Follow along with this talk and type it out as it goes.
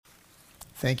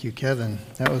Thank you, Kevin.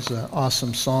 That was an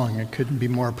awesome song. It couldn't be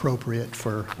more appropriate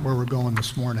for where we're going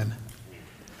this morning.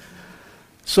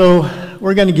 So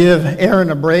we're going to give Aaron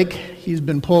a break. He's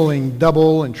been pulling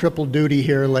double and triple duty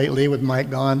here lately with Mike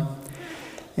gone.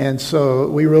 And so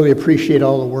we really appreciate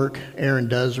all the work Aaron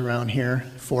does around here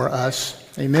for us.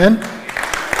 Amen?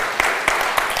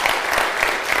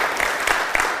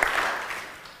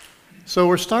 So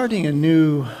we're starting a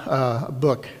new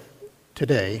book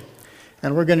today.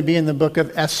 And we're going to be in the book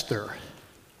of Esther.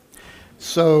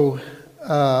 So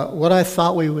what I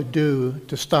thought we would do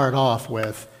to start off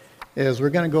with is we're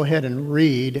going to go ahead and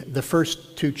read the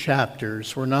first two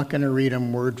chapters. We're not going to read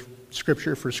them word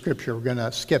scripture for scripture. We're going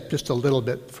to skip just a little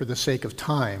bit for the sake of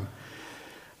time.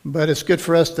 But it's good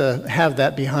for us to have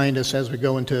that behind us as we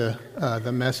go into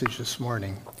the message this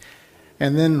morning.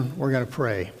 And then we're going to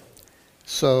pray.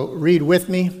 So read with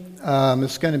me.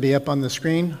 It's going to be up on the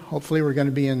screen. Hopefully we're going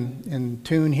to be in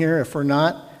tune here. If we're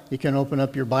not, you can open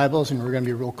up your Bibles and we're going to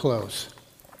be real close.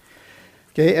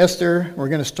 Okay, Esther, we're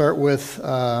going to start with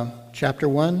chapter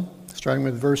 1, starting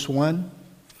with verse 1.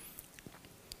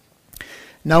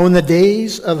 Now in the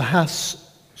days of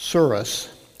Ahasuerus,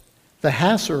 the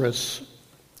Ahasuerus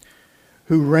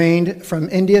who reigned from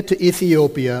India to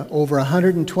Ethiopia over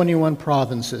 121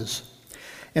 provinces.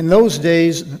 In those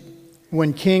days,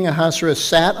 when King Ahasuerus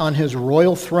sat on his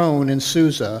royal throne in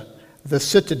Susa, the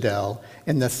citadel,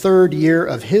 in the 3rd year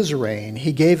of his reign,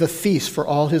 he gave a feast for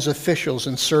all his officials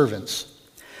and servants.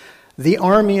 The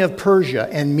army of Persia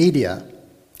and Media,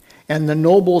 and the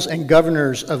nobles and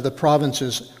governors of the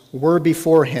provinces were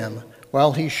before him,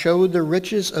 while he showed the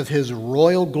riches of his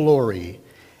royal glory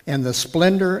and the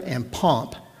splendor and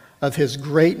pomp of his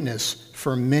greatness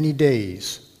for many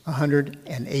days,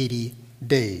 180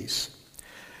 days.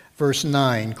 Verse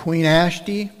 9, Queen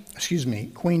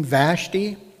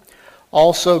Vashti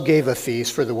also gave a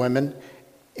feast for the women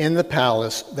in the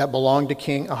palace that belonged to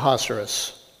King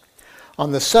Ahasuerus.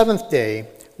 On the 7th day,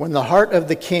 when the heart of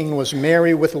the king was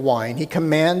merry with wine, he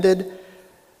commanded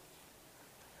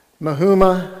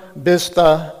Mehumah,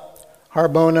 Biztha,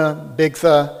 Harbona,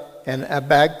 Bigtha, and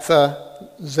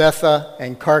Abagtha, Zetha,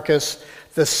 and Carcass,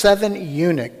 the 7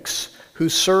 eunuchs who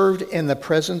served in the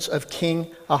presence of King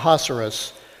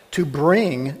Ahasuerus, to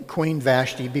bring Queen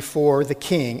Vashti before the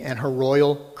king and her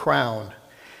royal crown,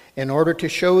 in order to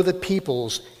show the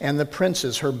peoples and the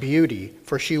princes her beauty,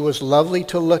 for she was lovely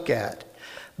to look at.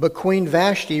 But Queen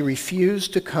Vashti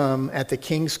refused to come at the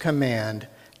king's command,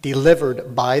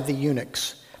 delivered by the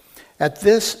eunuchs. At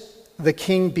this, the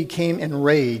king became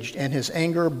enraged, and his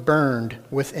anger burned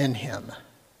within him.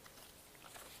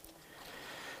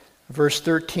 Verse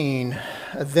 13,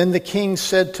 Then the king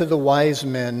said to the wise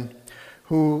men,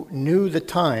 who knew the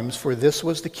times, for this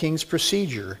was the king's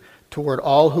procedure toward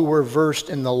all who were versed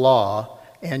in the law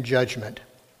and judgment.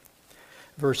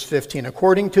 Verse 15,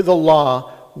 according to the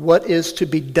law, what is to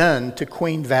be done to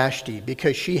Queen Vashti,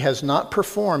 because she has not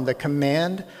performed the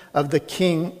command of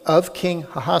King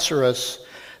Ahasuerus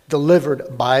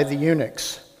delivered by the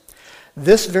eunuchs.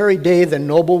 This very day the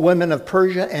noble women of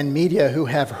Persia and Media who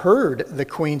have heard the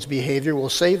queen's behavior will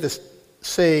say the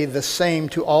same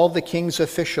to all the king's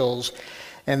officials,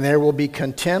 and there will be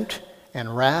contempt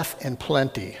and wrath and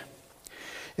plenty.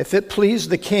 If it please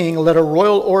the king, let a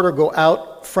royal order go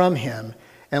out from him,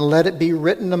 and let it be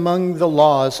written among the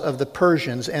laws of the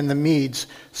Persians and the Medes,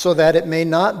 so that it may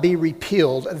not be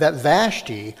repealed, that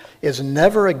Vashti is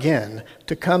never again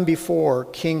to come before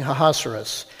King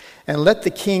Ahasuerus. And let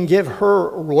the king give her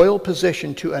royal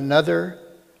position to another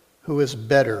who is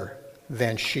better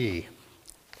than she.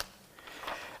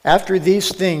 After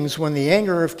these things, when the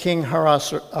anger of King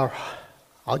Ahasuerus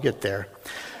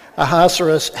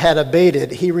had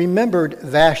abated, he remembered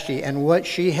Vashti and what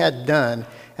she had done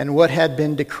and what had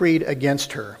been decreed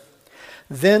against her.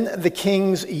 Then the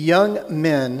king's young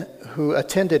men who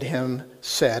attended him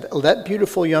said, Let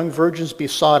beautiful young virgins be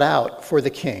sought out for the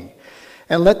king,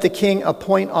 and let the king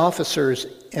appoint officers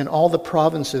in all the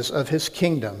provinces of his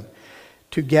kingdom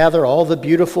to gather all the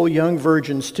beautiful young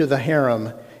virgins to the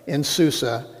harem in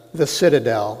Susa, the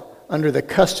citadel, under the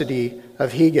custody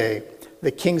of Hegai,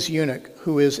 the king's eunuch,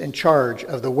 who is in charge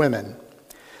of the women.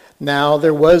 Now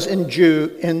there was a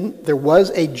Jew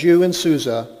in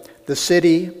Susa, the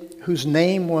city, whose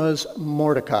name was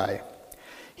Mordecai.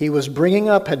 He was bringing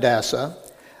up Hadassah,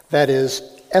 that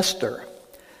is Esther,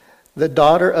 the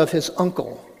daughter of his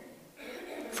uncle,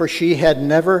 for she had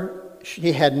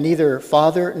neither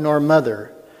father nor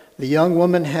mother. The young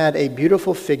woman had a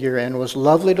beautiful figure and was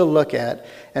lovely to look at,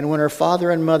 and when her father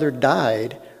and mother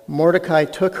died, Mordecai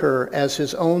took her as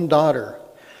his own daughter.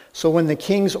 So when the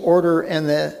king's order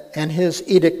and his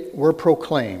edict were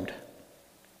proclaimed,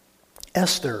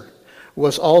 Esther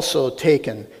was also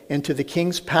taken into the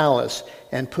king's palace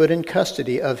and put in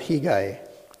custody of Hegai,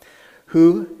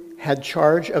 who had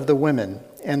charge of the women.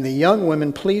 And the young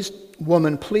woman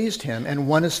pleased him and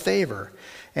won his favor.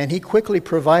 And he quickly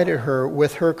provided her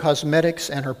with her cosmetics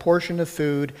and her portion of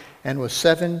food, and with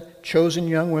 7 chosen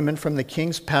young women from the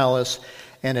king's palace,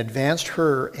 and advanced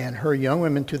her and her young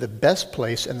women to the best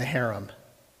place in the harem.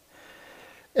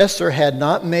 Esther had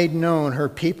not made known her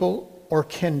people or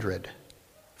kindred,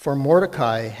 for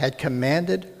Mordecai had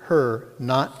commanded her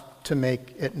not to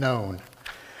make it known.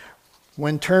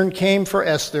 When turn came for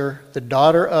Esther, the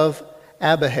daughter of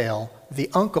Abihail, the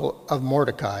uncle of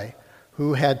Mordecai,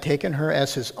 who had taken her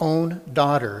as his own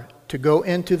daughter, to go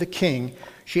into the king,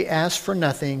 she asked for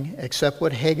nothing except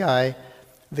what Hegai,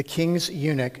 the king's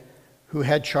eunuch, who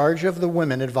had charge of the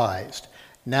women, advised.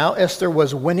 Now Esther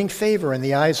was winning favor in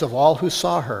the eyes of all who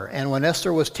saw her. And when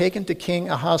Esther was taken to King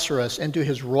Ahasuerus into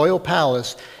his royal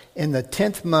palace in the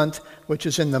 10th month, which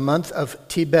is in the month of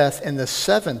Tebeth, in the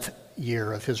 7th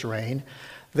year of his reign,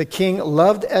 the king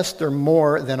loved Esther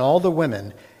more than all the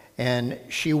women, and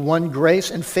she won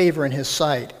grace and favor in his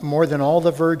sight more than all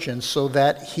the virgins, so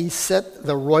that he set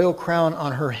the royal crown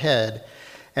on her head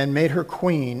and made her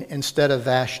queen instead of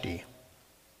Vashti.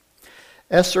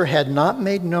 Esther had not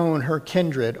made known her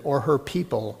kindred or her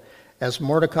people, as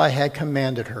Mordecai had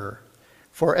commanded her.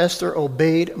 For Esther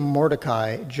obeyed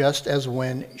Mordecai just as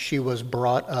when she was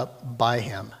brought up by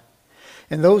him.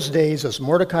 In those days, as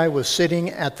Mordecai was sitting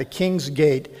at the king's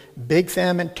gate,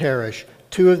 Bigthan and Teresh,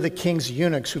 2 of the king's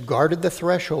eunuchs who guarded the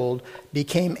threshold,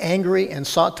 became angry and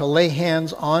sought to lay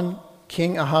hands on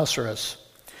King Ahasuerus.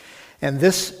 And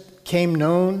this came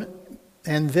to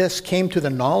the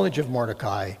knowledge of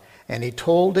Mordecai, and he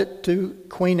told it to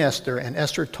Queen Esther, and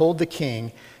Esther told the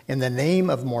king in the name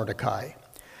of Mordecai.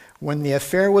 When the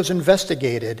affair was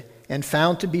investigated and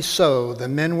found to be so, the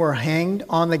men were hanged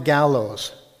on the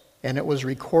gallows, and it was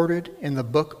recorded in the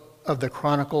book of the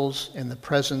Chronicles in the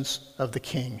presence of the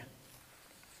king.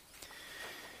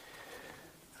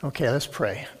 Okay, let's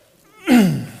pray.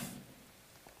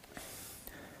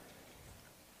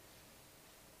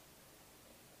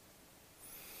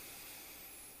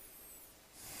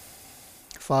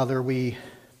 Father, we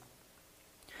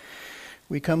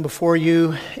come before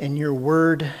you in your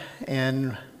word,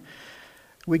 and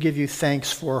we give you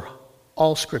thanks for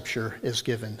all Scripture is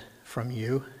given from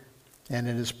you, and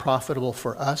it is profitable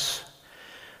for us,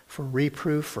 for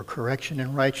reproof, for correction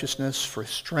in righteousness, for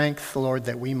strength, Lord,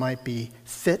 that we might be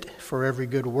fit for every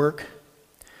good work.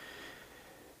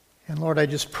 And Lord, I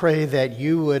just pray that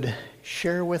you would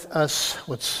share with us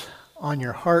what's on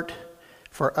your heart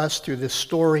for us through this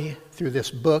story, through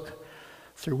this book,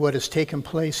 through what has taken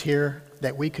place here,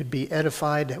 that we could be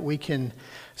edified, that we can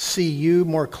see you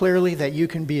more clearly, that you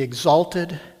can be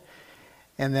exalted,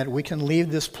 and that we can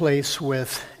leave this place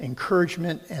with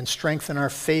encouragement and strengthen our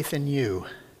faith in you.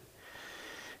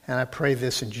 And I pray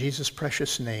this in Jesus'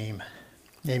 precious name.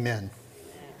 Amen.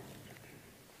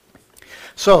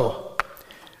 So,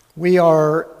 we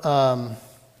are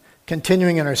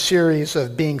continuing in our series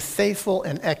of being faithful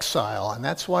in exile, and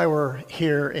that's why we're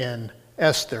here in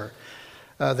Esther.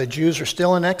 The Jews are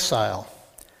still in exile.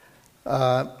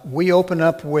 We open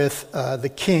up with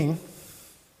the king,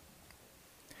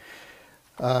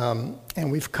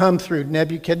 and we've come through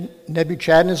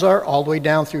Nebuchadnezzar all the way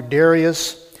down through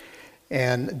Darius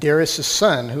and Darius'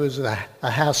 son, who is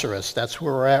Ahasuerus. That's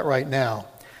where we're at right now.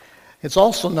 It's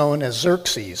also known as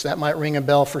Xerxes. That might ring a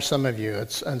bell for some of you.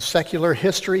 It's in secular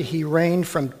history. He reigned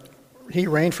for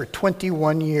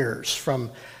 21 years,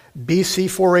 from BC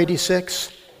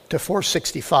 486 to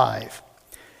 465.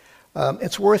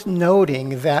 It's worth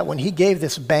noting that when he gave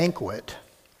this banquet,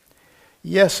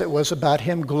 yes, it was about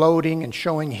him gloating and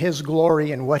showing his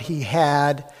glory and what he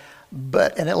had,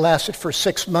 and it lasted for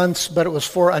 6 months, but it was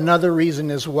for another reason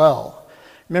as well.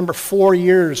 Remember, 4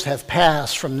 years have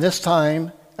passed from this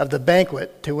time of the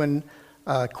banquet to when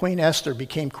Queen Esther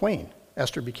became queen.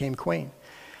 Esther became queen.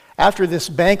 After this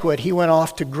banquet, he went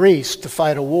off to Greece to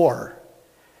fight a war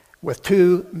with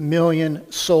 2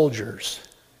 million soldiers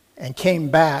and came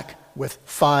back with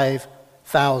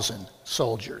 5,000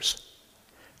 soldiers.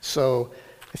 So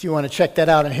if you want to check that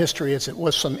out in history, it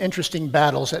was some interesting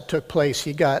battles that took place.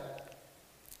 He got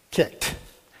kicked.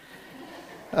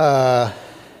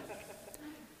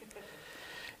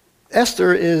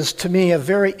 Esther is, to me, a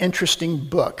very interesting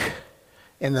book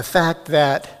in the fact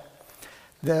that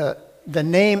the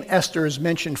name Esther is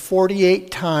mentioned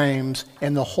 48 times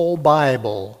in the whole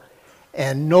Bible,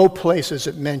 and no place is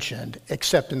it mentioned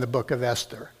except in the book of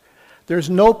Esther. There's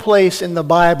no place in the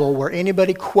Bible where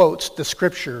anybody quotes the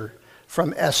scripture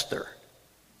from Esther.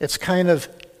 It's kind of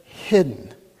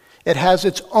hidden. It has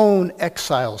its own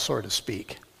exile, so to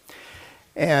speak.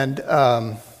 And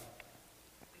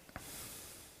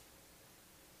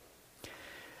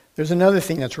there's another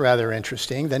thing that's rather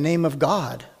interesting. The name of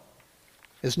God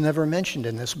is never mentioned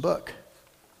in this book.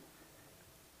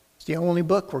 It's the only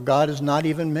book where God is not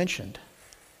even mentioned.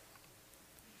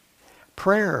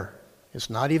 Prayer is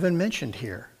not even mentioned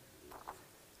here.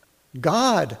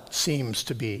 God seems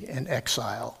to be in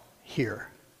exile here.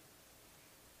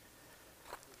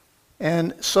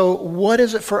 And so what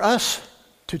is it for us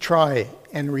to try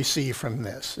and receive from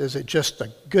this? Is it just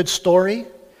a good story?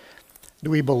 Do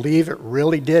we believe it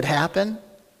really did happen?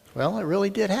 Well, it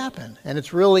really did happen. And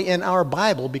it's really in our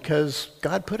Bible because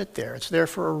God put it there. It's there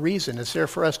for a reason. It's there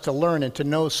for us to learn and to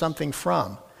know something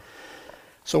from.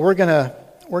 So we're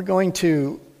going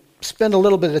to spend a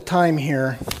little bit of time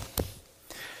here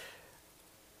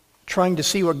trying to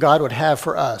see what God would have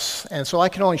for us. And so I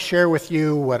can only share with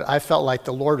you what I felt like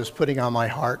the Lord was putting on my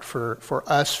heart for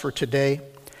us for today.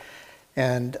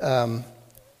 And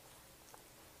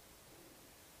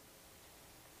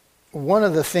one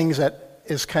of the things that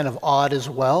is kind of odd as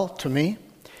well to me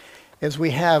is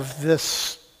we have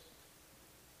this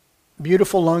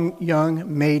beautiful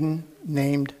young maiden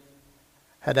named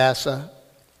Hadassah,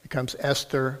 becomes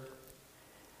Esther,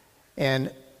 and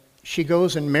she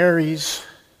goes and marries,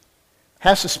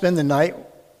 has to spend the night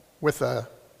with an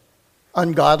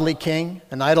ungodly king,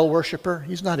 an idol worshiper.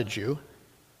 He's not a Jew.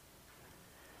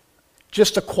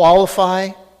 Just to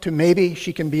qualify to maybe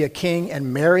she can be a king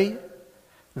and marry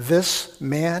this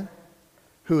man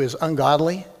who is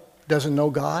ungodly, doesn't know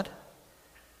God.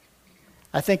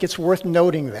 I think it's worth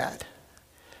noting that.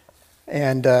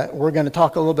 And we're going to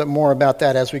talk a little bit more about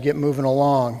that as we get moving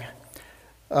along.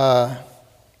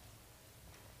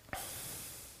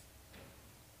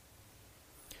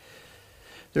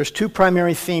 There's two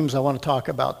primary themes I want to talk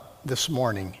about this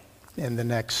morning in the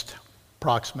next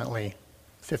approximately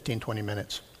 15, 20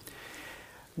 minutes.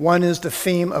 One is the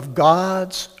theme of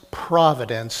God's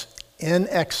providence in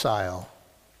exile,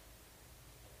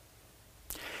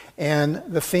 and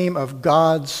the theme of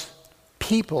God's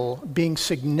people being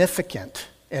significant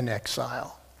in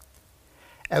exile,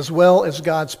 as well as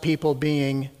God's people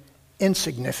being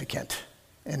insignificant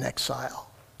in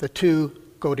exile. The two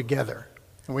go together,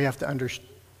 and we have to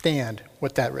understand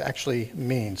what that actually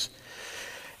means.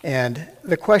 And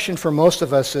the question for most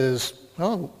of us is,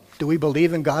 well, do we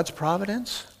believe in God's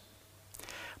providence?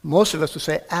 Most of us would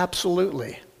say,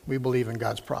 absolutely, we believe in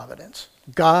God's providence.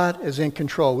 God is in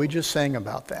control. We just sang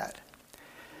about that.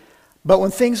 But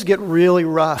when things get really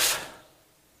rough,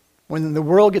 when the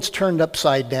world gets turned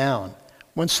upside down,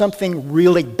 when something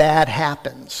really bad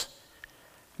happens,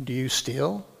 do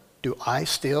I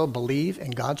still believe in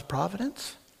God's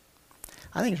providence?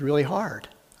 I think it's really hard.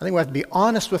 I think we have to be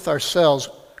honest with ourselves.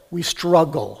 We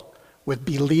struggle with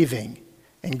believing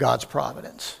in God's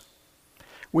providence.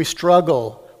 We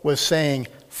struggle with saying,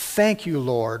 thank you,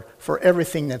 Lord, for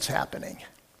everything that's happening.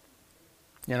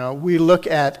 You know, we look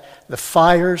at the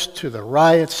fires, to the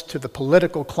riots, to the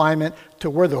political climate, to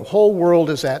where the whole world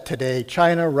is at today.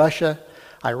 China, Russia,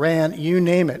 Iran, you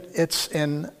name it, it's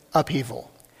in upheaval.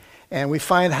 And we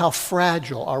find how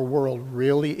fragile our world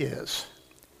really is.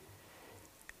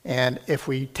 And if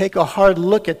we take a hard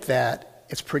look at that,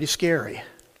 it's pretty scary.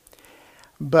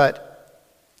 But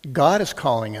God is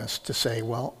calling us to say,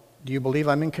 well, do you believe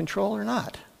I'm in control or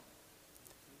not?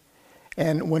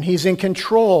 And when He's in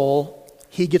control,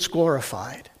 He gets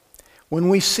glorified. When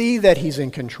we see that He's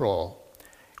in control,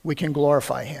 we can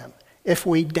glorify Him. If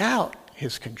we doubt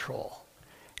His control,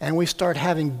 and we start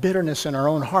having bitterness in our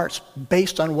own hearts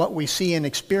based on what we see and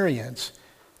experience,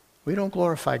 we don't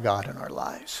glorify God in our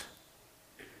lives.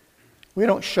 We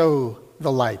don't show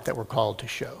the light that we're called to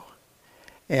show.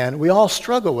 And we all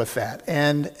struggle with that.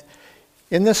 And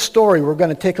in this story, we're going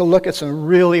to take a look at some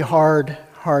really hard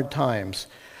times.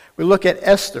 We look at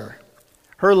Esther.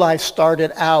 Her life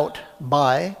started out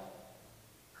by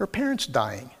her parents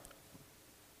dying.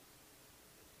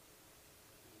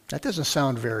 That doesn't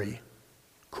sound very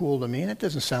cool to me, and it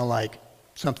doesn't sound like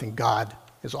something God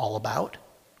is all about.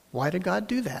 Why did God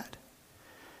do that?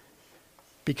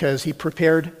 Because He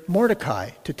prepared Mordecai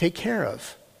to take care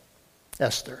of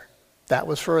Esther. That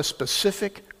was for a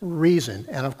specific reason.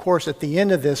 And of course, at the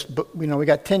end of this, we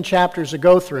got 10 chapters to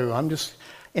go through. I'm just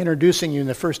introducing you in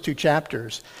the first 2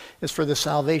 chapters. Is for the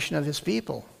salvation of His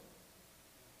people.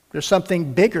 There's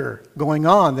something bigger going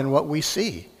on than what we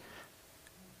see.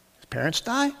 His parents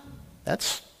die?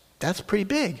 That's pretty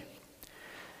big.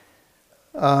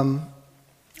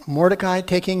 Mordecai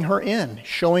taking her in,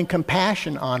 showing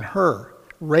compassion on her,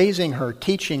 raising her,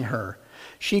 teaching her,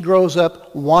 She grows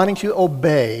up wanting to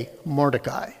obey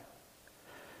Mordecai.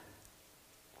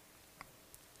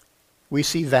 We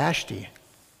see Vashti.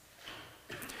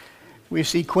 We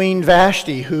see Queen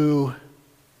Vashti who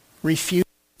refused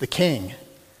the king.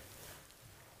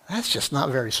 That's just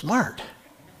not very smart.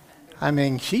 I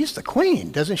mean, she's the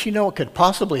queen. Doesn't she know what could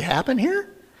possibly happen here?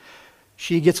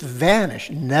 She gets vanished,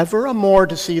 never more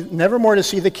to see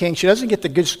the king. She doesn't get to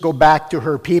just go back to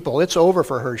her people. It's over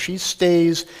for her. She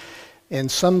stays in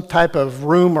some type of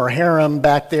room or harem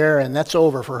back there, and that's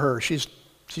over for her. She's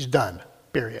done,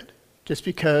 period. Just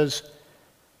because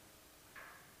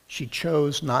she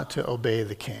chose not to obey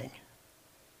the king.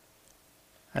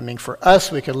 I mean, for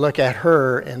us, we could look at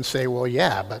her and say, well,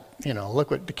 yeah, but, look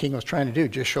what the king was trying to do,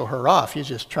 just show her off. He's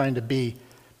just trying to be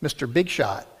Mr. Big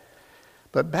Shot.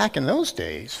 But back in those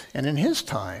days, and in his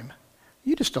time,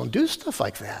 you just don't do stuff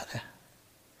like that.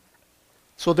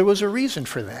 So there was a reason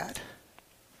for that.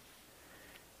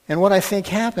 And what I think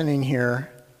happening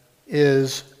here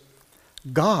is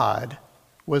God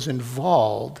was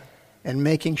involved in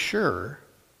making sure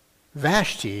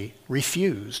Vashti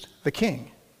refused the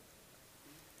king.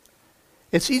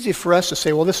 It's easy for us to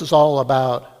say, well, this is all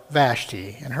about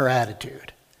Vashti and her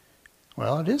attitude.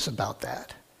 Well, it is about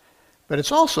that. But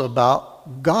it's also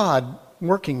about God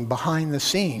working behind the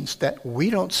scenes that we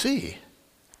don't see.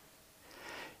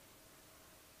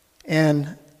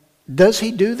 And does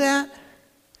he do that?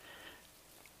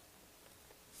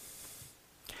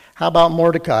 How about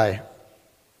Mordecai?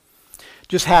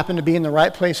 Just happened to be in the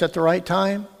right place at the right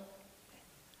time?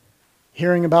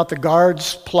 Hearing about the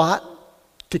guards' plot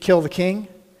to kill the king?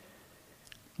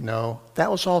 No,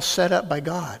 that was all set up by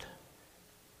God.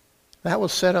 That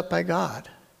was set up by God.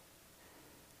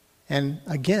 And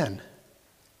again,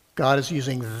 God is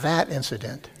using that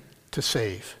incident to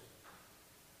save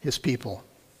his people.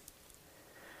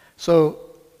 So,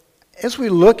 as we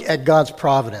look at God's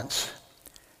providence,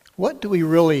 what do we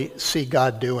really see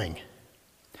God doing?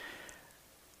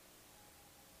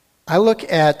 I look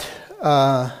at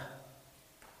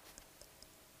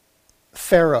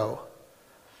Pharaoh,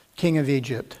 king of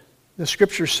Egypt. The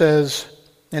scripture says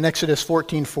in Exodus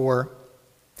 14:4,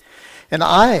 "And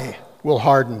I will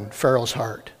harden Pharaoh's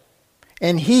heart,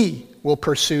 and he will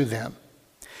pursue them.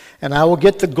 And I will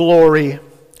get the glory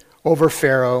over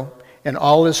Pharaoh and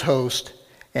all his host,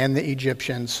 and the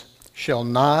Egyptians shall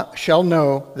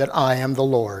know that I am the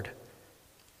Lord."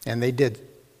 And they did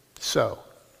so.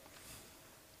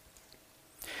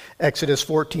 Exodus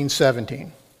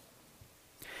 14:17.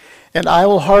 "And I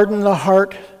will harden the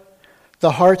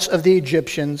hearts of the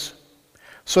Egyptians,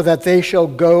 so that they shall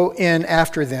go in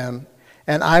after them,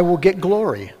 and I will get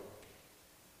glory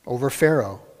over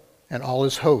Pharaoh and all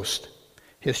his host,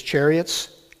 his chariots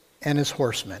and his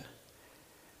horsemen."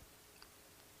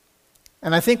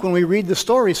 And I think when we read the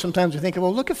story, sometimes we think,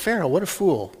 well, look at Pharaoh, what a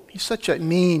fool. He's such a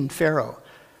mean Pharaoh.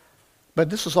 But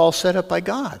this was all set up by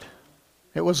God.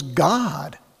 It was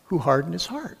God who hardened his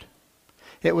heart.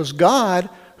 It was God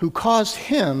who caused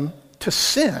him to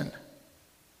sin,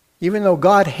 even though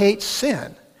God hates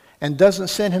sin and doesn't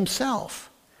sin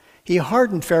himself. He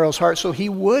hardened Pharaoh's heart so he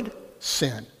would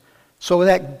sin, so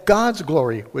that God's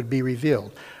glory would be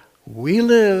revealed. We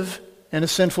live in a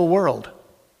sinful world.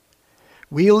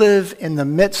 We live in the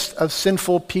midst of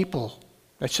sinful people.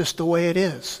 That's just the way it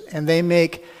is. And they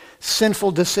make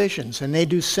sinful decisions and they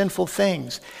do sinful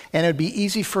things. And it'd be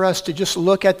easy for us to just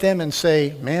look at them and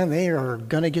say, man, they are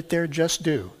going to get their just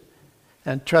due.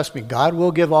 And trust me, God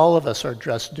will give all of us our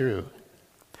just due.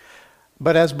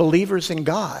 But as believers in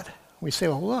God, we say,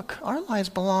 well, look, our lives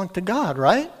belong to God,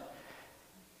 right?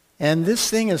 And this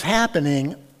thing is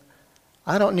happening.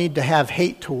 I don't need to have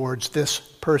hate towards this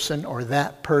person or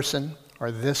that person or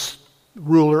this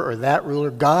ruler or that ruler.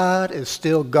 God is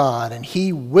still God, and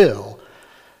he will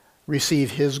receive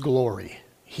his glory.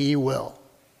 He will.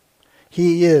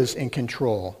 He is in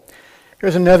control.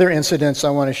 Here's another incident I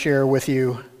want to share with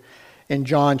you in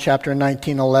John chapter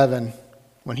 19:11,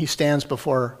 when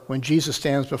Jesus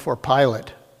stands before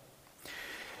Pilate.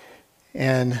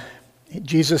 And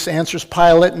Jesus answers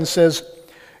Pilate and says,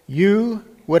 "You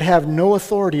would have no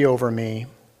authority over me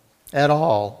at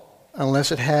all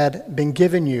unless it had been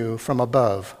given you from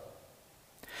above.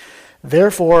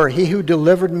 Therefore, he who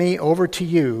delivered me over to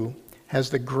you has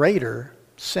the greater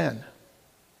sin."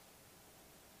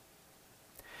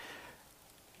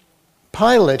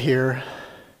 Pilate here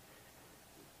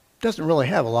doesn't really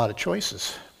have a lot of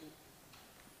choices.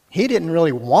 He didn't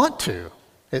really want to,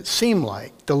 it seemed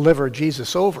like, deliver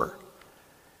Jesus over.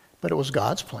 But it was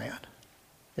God's plan.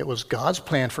 It was God's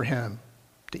plan for him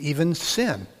to even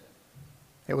sin.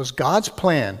 It was God's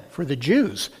plan for the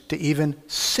Jews to even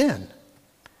sin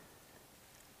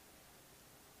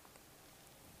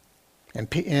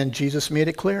And Jesus made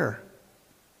it clear.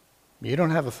 You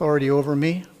don't have authority over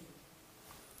me,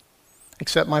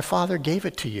 except my Father gave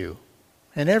it to you.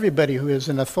 And everybody who is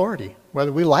in authority,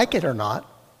 whether we like it or not,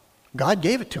 God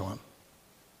gave it to him.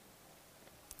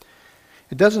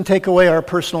 It doesn't take away our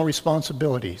personal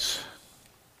responsibilities.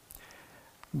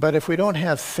 But if we don't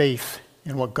have faith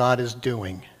in what God is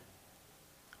doing,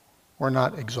 we're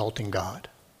not exalting God.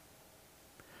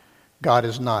 God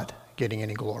is not getting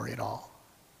any glory at all.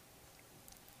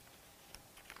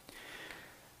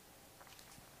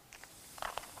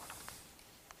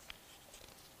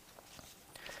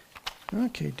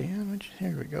 Okay, Dan,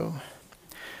 here we go.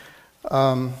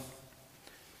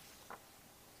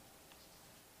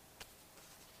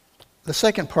 The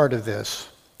second part of this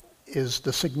is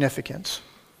the significance.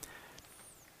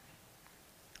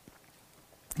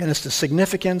 And it's the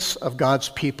significance of God's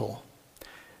people.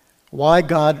 Why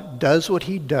God does what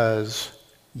he does,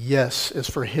 yes, is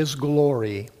for his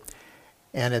glory,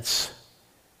 and it's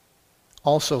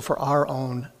also for our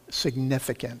own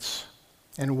significance.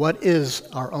 And what is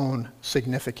our own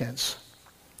significance?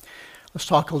 Let's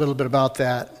talk a little bit about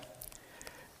that.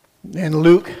 In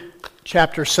Luke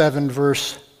chapter 7,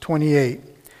 verse 28,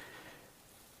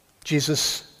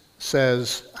 Jesus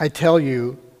says, I tell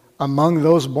you, among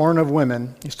those born of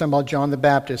women, he's talking about John the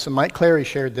Baptist, and Mike Clary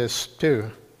shared this too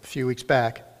a few weeks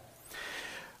back.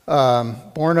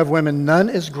 Born of women, none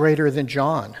is greater than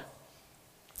John.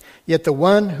 Yet the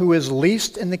one who is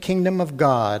least in the kingdom of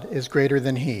God is greater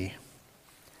than he.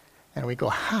 And we go,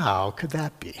 how could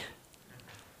that be?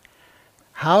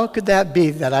 How could that be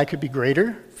that I could be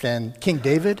greater than King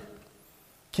David,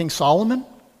 King Solomon,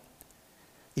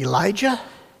 Elijah?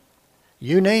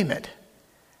 You name it.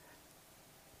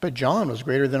 But John was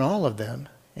greater than all of them,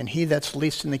 and he that's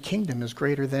least in the kingdom is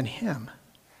greater than him.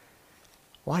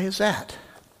 Why is that?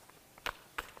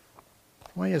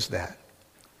 Why is that?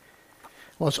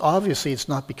 Well, it's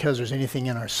not because there's anything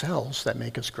in ourselves that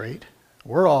make us great.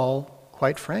 We're all,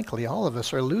 quite frankly, all of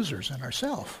us are losers in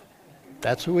ourselves.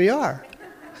 That's who we are.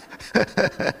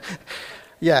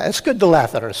 Yeah, it's good to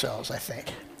laugh at ourselves, I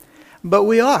think. But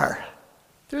we are.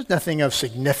 There's nothing of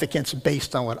significance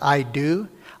based on what I do.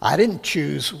 I didn't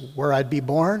choose where I'd be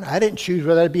born. I didn't choose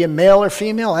whether I'd be a male or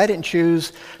female. I didn't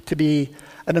choose to be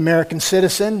an American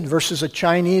citizen versus a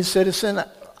Chinese citizen.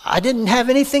 I didn't have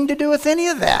anything to do with any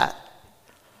of that.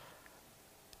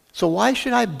 So why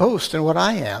should I boast in what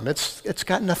I am? It's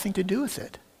got nothing to do with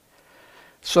it.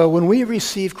 So when we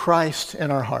receive Christ in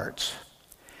our hearts,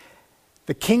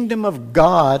 the kingdom of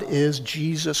God is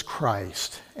Jesus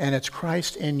Christ, and it's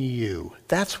Christ in you.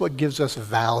 That's what gives us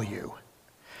value.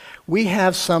 We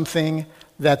have something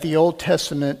that the Old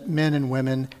Testament men and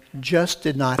women just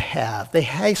did not have.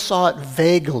 They saw it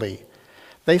vaguely.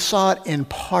 They saw it in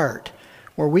part,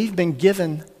 where we've been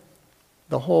given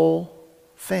the whole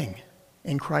thing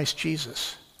in Christ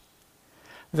Jesus.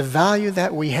 The value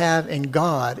that we have in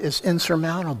God is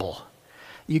insurmountable.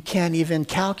 You can't even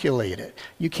calculate it.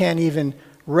 You can't even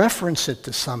reference it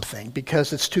to something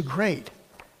because it's too great.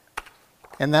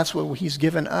 And that's what he's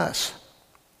given us.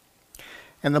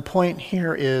 And the point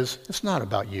here is, it's not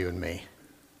about you and me.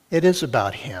 It is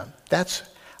about him. That's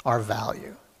our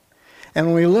value. And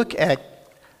when we look at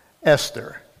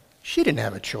Esther, she didn't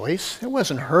have a choice. It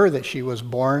wasn't her that she was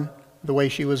born the way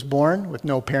she was born, with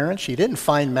no parents. She didn't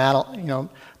find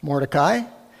Mordecai.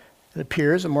 It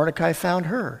appears that Mordecai found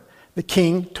her. The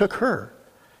king took her.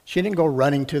 She didn't go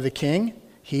running to the king.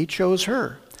 He chose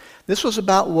her. This was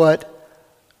about what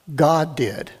God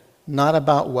did, not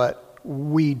about what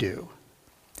we do.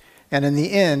 And in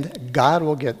the end, God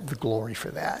will get the glory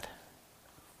for that.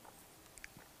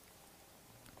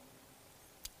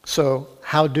 So,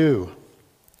 how do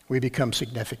we become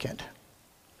significant?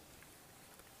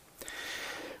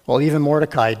 Well, even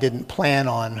Mordecai didn't plan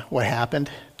on what happened.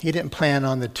 He didn't plan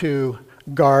on the two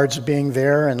guards being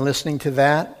there and listening to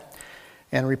that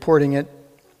and reporting it.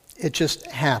 It just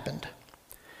happened.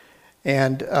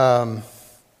 And the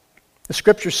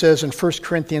scripture says in 1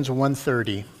 Corinthians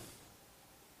 1:30,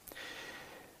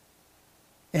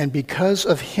 and because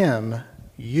of him,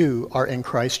 you are in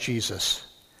Christ Jesus,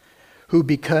 who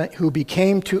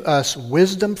became to us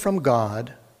wisdom from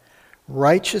God,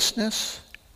 righteousness